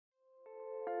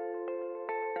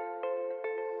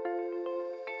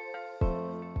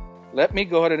let me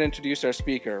go ahead and introduce our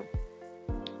speaker.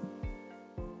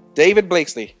 David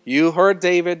Blakesley. You heard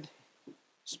David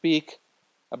speak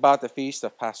about the Feast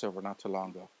of Passover not too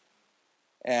long ago.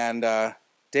 And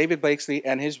David Blakesley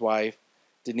and his wife,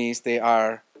 Denise, they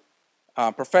are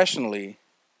professionally,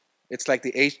 it's like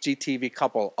the HGTV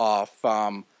couple of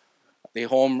the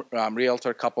home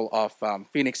realtor couple of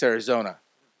Phoenix, Arizona.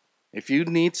 If you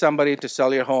need somebody to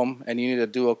sell your home and you need a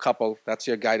duo couple, that's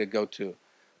your guy to go to.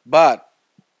 But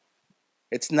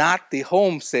it's not the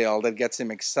home sale that gets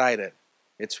him excited.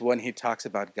 It's when he talks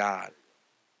about God,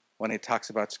 when he talks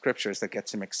about scriptures that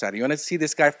gets him excited. You want to see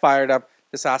this guy fired up?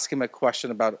 Just ask him a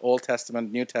question about Old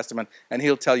Testament, New Testament, and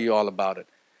he'll tell you all about it.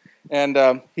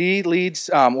 And he leads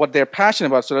what they're passionate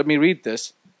about. So let me read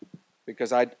this,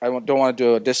 because I don't want to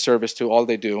do a disservice to all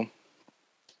they do.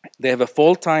 They have a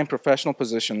full-time professional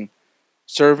position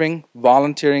serving,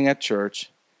 volunteering at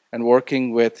church, and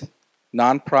working with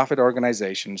nonprofit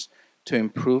organizations to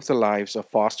improve the lives of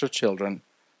foster children,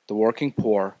 the working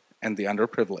poor, and the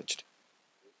underprivileged.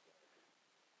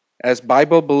 As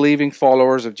Bible-believing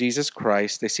followers of Jesus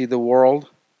Christ, they see the Word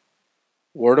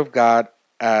of God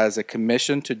as a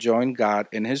commission to join God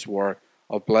in His work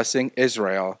of blessing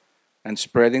Israel and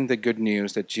spreading the good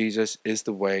news that Jesus is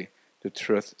the way, the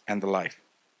truth, and the life.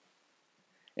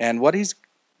 And what he's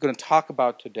going to talk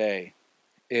about today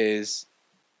is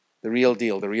the real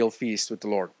deal, the real feast with the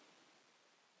Lord.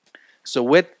 So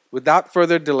without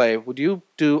further delay, would you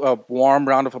do a warm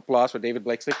round of applause for David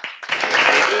Blakesley?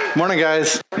 Morning,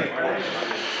 guys.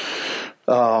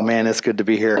 Oh, man, it's good to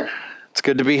be here. It's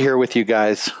good to be here with you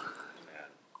guys.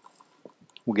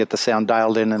 We'll get the sound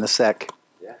dialed in a sec.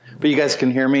 But you guys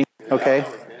can hear me okay?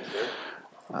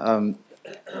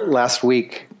 Last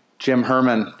week, Jim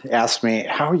Herman asked me,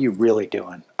 how are you really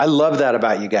doing? I love that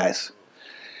about you guys.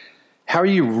 How are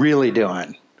you really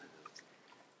doing?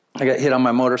 I got hit on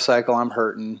my motorcycle. I'm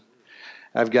hurting.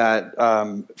 I've got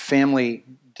family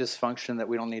dysfunction that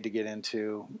we don't need to get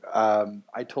into.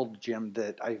 I told Jim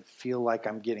that I feel like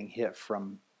I'm getting hit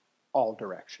from all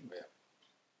directions.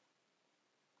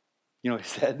 You know what he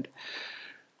said?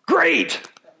 Great!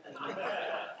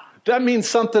 That means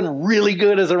something really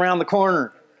good is around the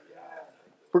corner.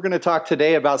 We're going to talk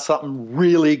today about something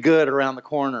really good around the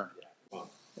corner.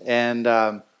 And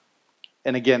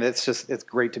again, it's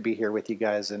great to be here with you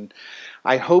guys. And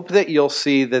I hope that you'll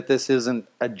see that this isn't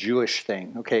a Jewish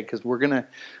thing, okay? Because we're gonna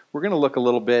look a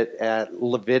little bit at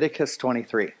Leviticus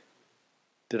 23.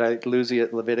 Did I lose you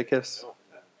at Leviticus?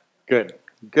 Good,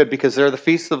 because they're the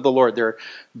feasts of the Lord. They're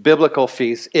biblical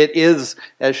feasts. It is,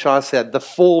 as Shaw said, the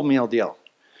full meal deal.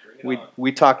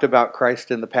 We talked about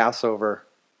Christ in the Passover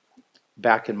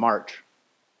back in March.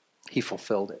 He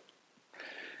fulfilled it.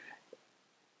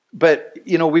 But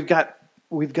you know, we've got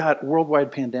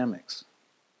worldwide pandemics.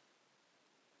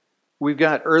 We've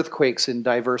got earthquakes in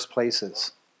diverse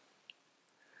places.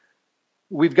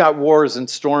 We've got wars and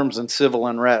storms and civil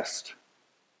unrest,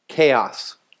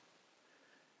 chaos.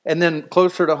 And then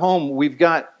closer to home, we've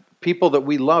got people that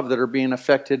we love that are being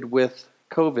affected with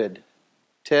COVID.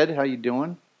 Ted, how you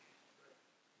doing?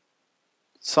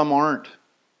 Some aren't.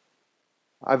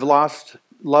 I've lost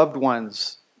loved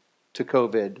ones to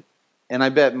COVID, and I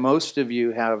bet most of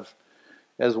you have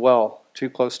as well, too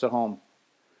close to home.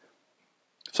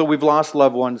 So we've lost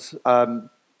loved ones,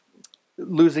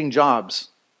 losing jobs,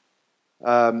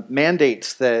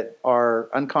 mandates that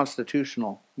are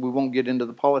unconstitutional. We won't get into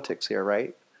the politics here,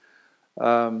 right?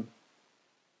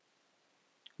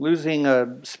 Losing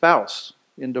a spouse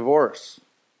in divorce,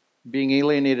 being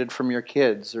alienated from your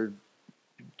kids, or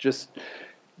just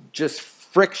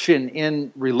friction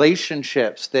in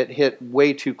relationships that hit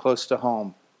way too close to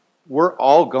home. We're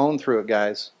all going through it,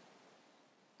 guys.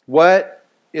 What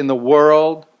in the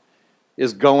world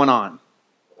is going on?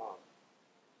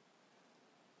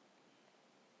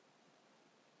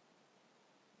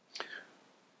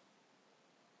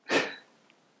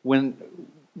 When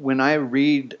I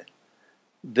read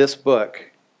this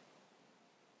book,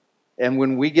 and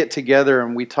when we get together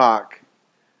and we talk,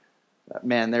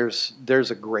 man,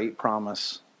 there's a great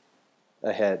promise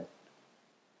ahead.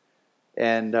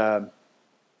 And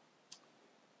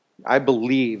I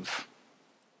believe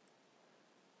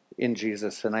in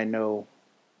Jesus, and I know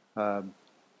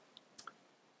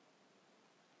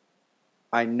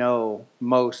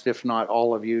most, if not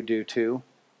all of you do too.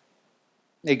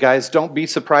 Hey guys, don't be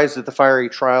surprised at the fiery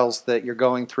trials that you're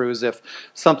going through as if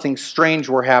something strange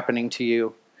were happening to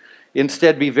you.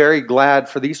 Instead, be very glad,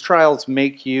 for these trials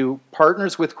make you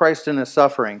partners with Christ in His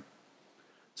suffering,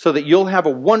 so that you'll have a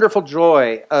wonderful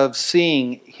joy of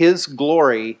seeing His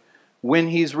glory when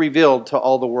He's revealed to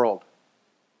all the world.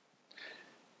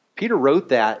 Peter wrote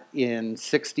that in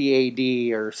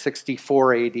 60 AD or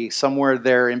 64 AD, somewhere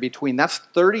there in between. That's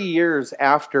 30 years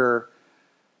after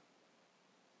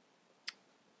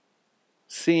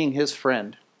seeing his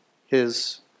friend,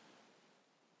 his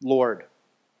Lord,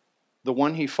 the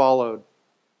one he followed,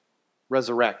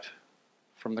 resurrect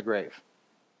from the grave.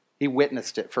 He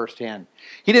witnessed it firsthand.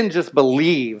 He didn't just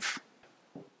believe.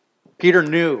 Peter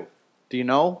knew. Do you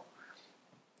know?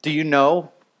 Do you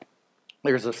know?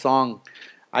 There's a song,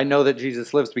 I know that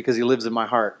Jesus lives because he lives in my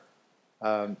heart.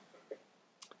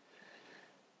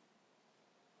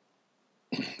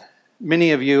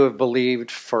 Many of you have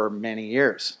believed for many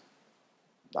years.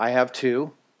 I have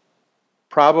too.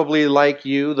 Probably like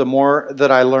you, the more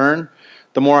that I learn,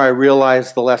 the more I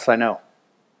realize the less I know.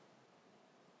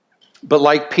 But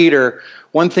like Peter,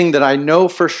 one thing that I know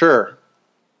for sure,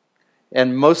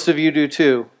 and most of you do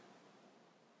too,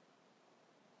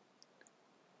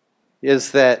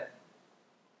 is that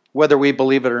whether we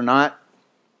believe it or not,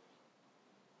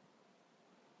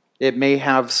 it may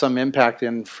have some impact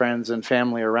in friends and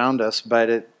family around us, but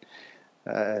it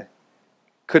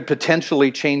could potentially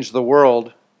change the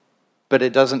world, but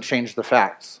it doesn't change the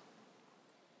facts.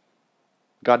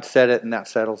 God said it, and that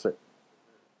settles it.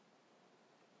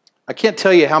 I can't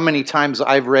tell you how many times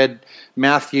I've read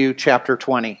Matthew chapter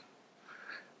 20,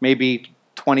 maybe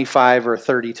 25 or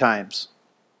 30 times.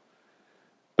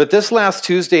 But this last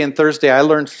Tuesday and Thursday, I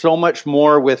learned so much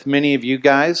more with many of you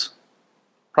guys.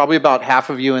 Probably about half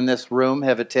of you in this room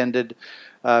have attended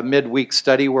a midweek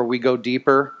study where we go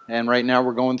deeper, and right now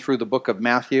we're going through the book of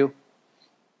Matthew.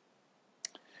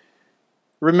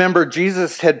 Remember,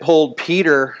 Jesus had pulled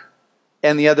Peter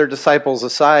and the other disciples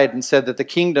aside and said that the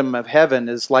kingdom of heaven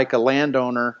is like a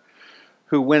landowner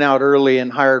who went out early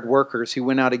and hired workers. He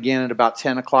went out again at about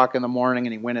 10 o'clock in the morning,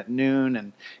 and he went at noon,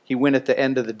 and he went at the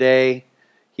end of the day.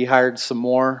 He hired some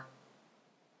more.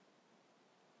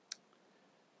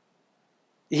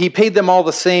 He paid them all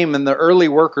the same, and the early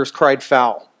workers cried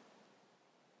foul.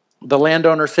 The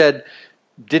landowner said,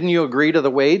 "Didn't you agree to the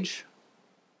wage?"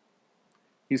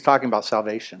 He's talking about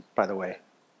salvation, by the way.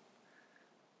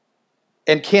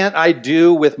 "And can't I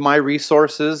do with my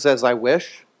resources as I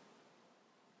wish?"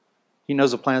 He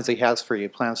knows the plans he has for you,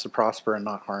 plans to prosper and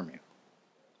not harm you.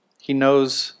 He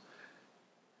knows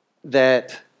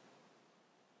that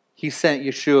he sent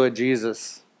Yeshua,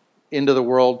 Jesus, into the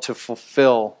world to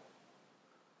fulfill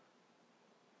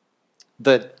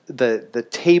the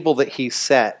table that he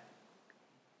set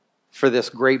for this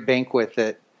great banquet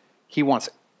that he wants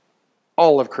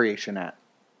all of creation at.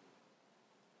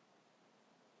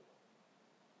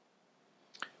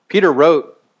 Peter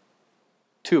wrote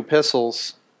 2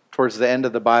 epistles towards the end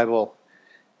of the Bible,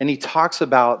 and he talks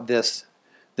about this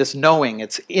knowing.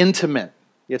 It's intimate.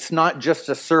 It's not just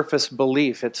a surface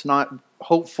belief. It's not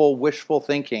hopeful, wishful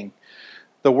thinking.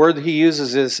 The word he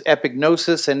uses is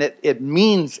epignosis, and it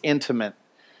means intimate,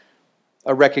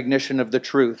 a recognition of the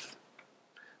truth.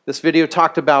 This video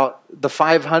talked about the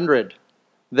 500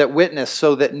 that witnessed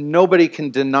so that nobody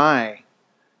can deny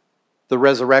the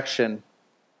resurrection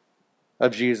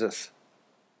of Jesus.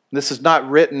 This is not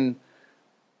written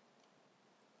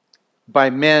by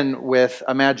men with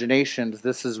imaginations.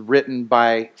 This is written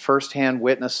by first-hand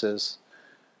witnesses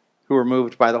who were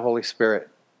moved by the Holy Spirit.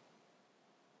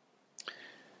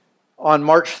 On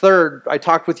March 3rd, I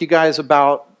talked with you guys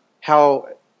about how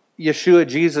Yeshua,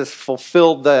 Jesus,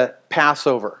 fulfilled the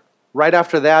Passover. Right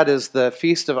after that is the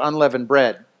Feast of Unleavened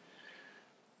Bread.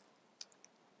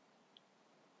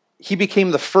 He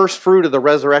became the first fruit of the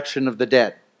resurrection of the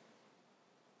dead.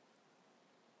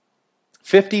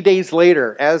 50 days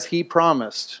later, as he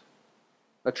promised,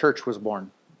 a church was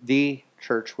born. The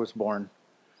church was born.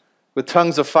 With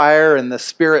tongues of fire and the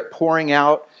Spirit pouring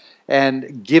out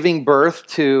and giving birth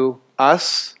to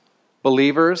us,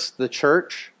 believers, the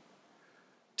church,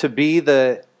 to be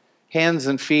the hands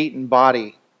and feet and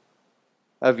body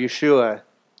of Yeshua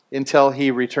until he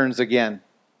returns again.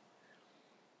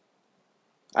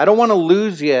 I don't want to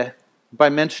lose you by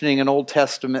mentioning an Old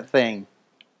Testament thing,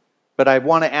 but I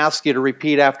want to ask you to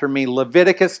repeat after me.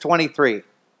 Leviticus 23.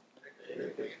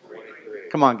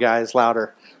 Come on, guys,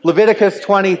 louder. Leviticus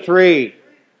 23.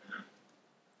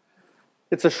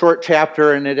 It's a short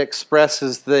chapter, and it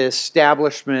expresses the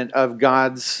establishment of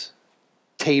God's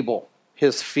table,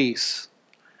 his feasts,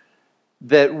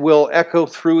 that will echo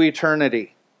through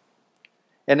eternity.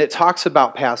 And it talks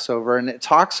about Passover, and it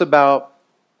talks about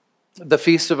the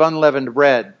Feast of Unleavened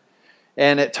Bread,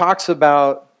 and it talks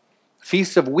about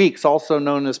Feast of Weeks, also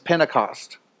known as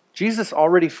Pentecost. Jesus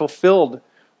already fulfilled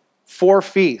 4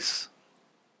 feasts.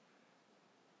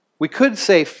 We could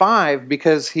say 5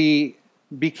 because he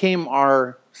became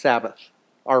our Sabbath.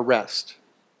 our rest.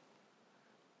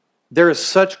 There is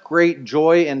such great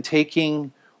joy in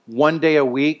taking one day a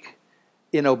week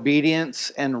in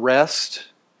obedience and rest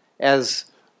as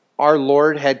our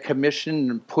Lord had commissioned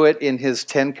and put in his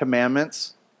 10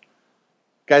 commandments.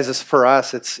 Guys, it's for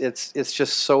us, it's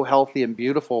just so healthy and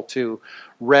beautiful to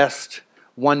rest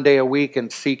one day a week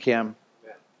and seek him.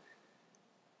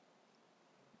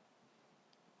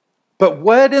 But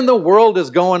what in the world is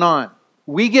going on?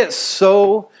 We get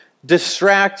so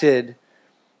distracted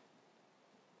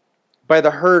by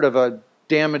the hurt of a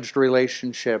damaged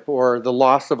relationship or the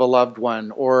loss of a loved one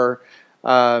or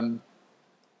that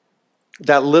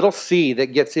little seed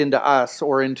that gets into us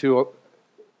or into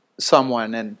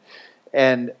someone,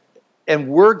 and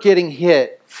we're getting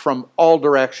hit from all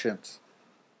directions.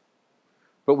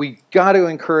 But we got to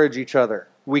encourage each other.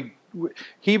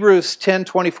 Hebrews 10,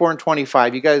 24 and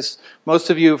 25. You guys, most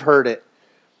of you have heard it.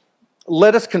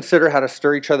 Let us consider how to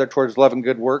stir each other towards love and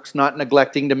good works, not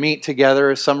neglecting to meet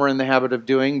together as some are in the habit of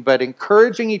doing, but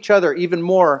encouraging each other even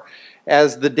more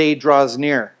as the day draws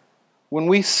near. When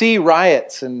we see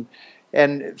riots and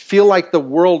feel like the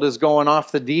world is going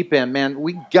off the deep end, man,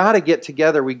 we got to get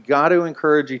together. We got to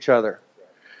encourage each other.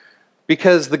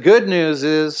 Because the good news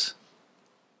is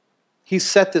He's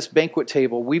set this banquet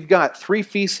table. We've got 3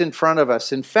 feasts in front of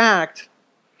us. In fact,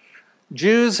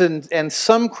 Jews and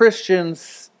some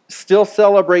Christians still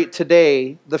celebrate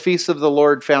today the feast of the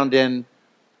Lord found in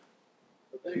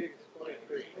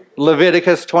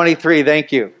Leviticus 23.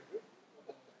 Thank you.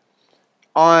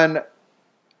 On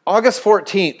August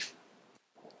 14th,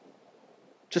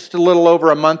 just a little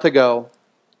over a month ago,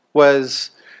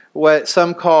 was what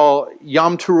some call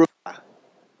Yom Teruah,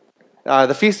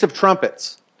 the Feast of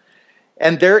Trumpets.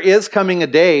 And there is coming a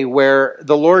day where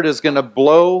the Lord is going to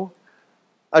blow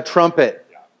a trumpet,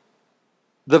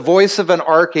 the voice of an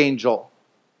archangel,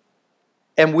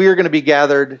 and we are going to be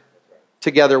gathered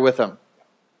together with Him.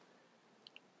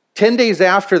 10 days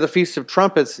after the Feast of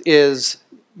Trumpets is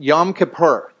Yom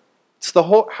Kippur. It's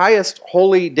the highest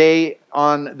holy day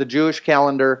on the Jewish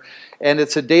calendar, and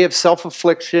it's a day of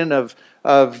self-affliction,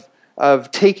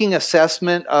 of taking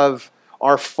assessment of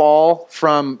our fall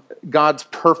from God's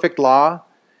perfect law.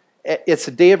 It's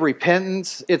a day of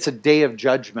repentance. It's a day of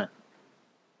judgment.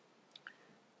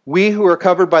 We who are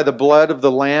covered by the blood of the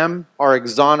Lamb are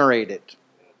exonerated.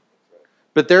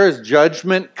 But there is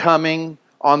judgment coming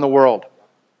on the world.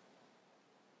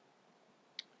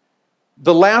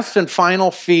 The last and final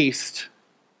feast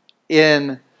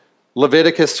in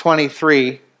Leviticus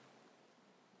 23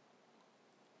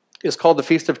 is called the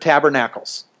Feast of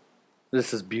Tabernacles.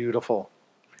 This is beautiful.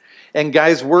 And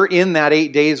guys, we're in that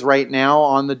 8 days right now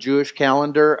on the Jewish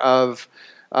calendar of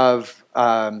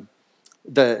the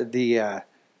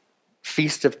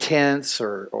Feast of Tents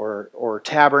or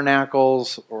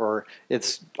Tabernacles, or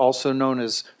it's also known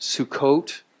as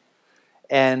Sukkot.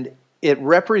 And it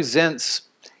represents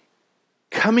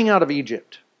coming out of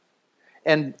Egypt.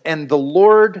 And the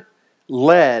Lord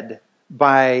led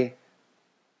by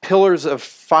pillars of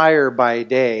fire by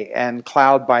day and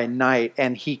cloud by night,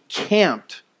 and He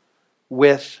camped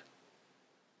with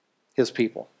His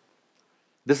people.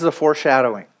 This is a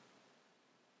foreshadowing.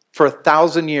 For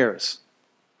 1,000 years,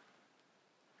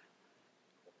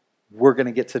 we're going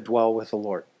to get to dwell with the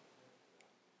Lord.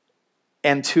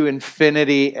 And to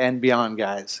infinity and beyond,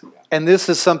 guys. And this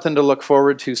is something to look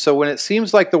forward to. So when it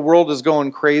seems like the world is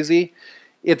going crazy,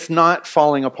 it's not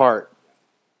falling apart.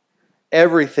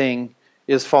 Everything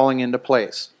is falling into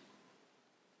place.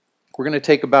 We're going to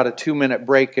take about a 2-minute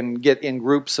break and get in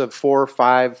groups of 4,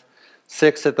 5,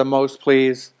 6 at the most,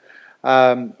 please.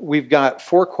 We've got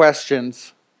 4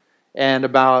 questions and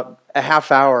about a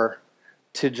half hour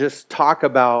to just talk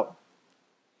about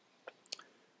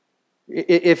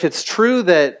if it's true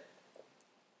that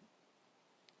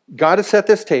God has set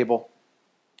this table,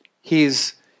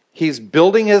 He's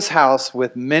building His house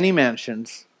with many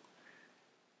mansions.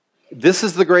 This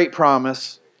is the great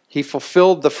promise. He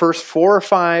fulfilled the first 4 or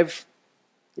 5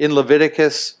 in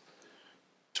Leviticus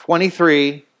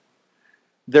 23.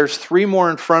 There's 3 more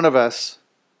in front of us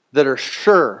that are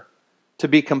sure to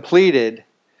be completed.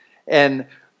 And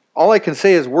all I can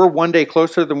say is we're one day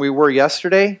closer than we were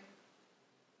yesterday.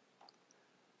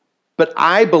 But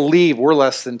I believe we're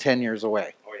less than 10 years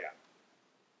away. Oh, yeah.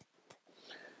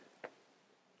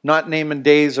 Not naming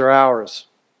days or hours,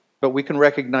 but we can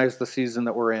recognize the season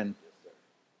that we're in.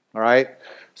 All right?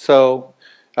 So,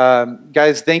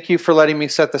 guys, thank you for letting me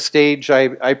set the stage.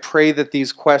 I pray that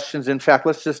these questions, in fact,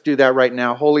 let's just do that right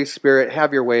now. Holy Spirit,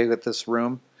 have your way with this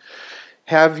room.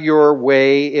 Have your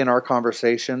way in our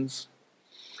conversations.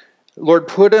 Lord,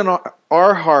 put in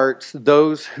our hearts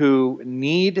those who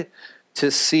need to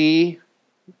see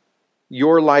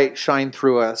your light shine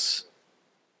through us.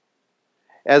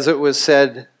 As it was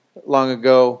said long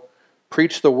ago,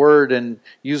 preach the word and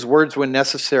use words when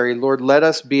necessary. Lord, let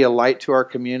us be a light to our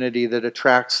community that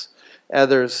attracts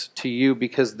others to you,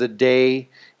 because the day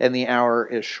and the hour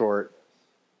is short.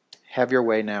 Have your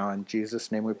way now. In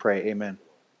Jesus' name we pray. Amen.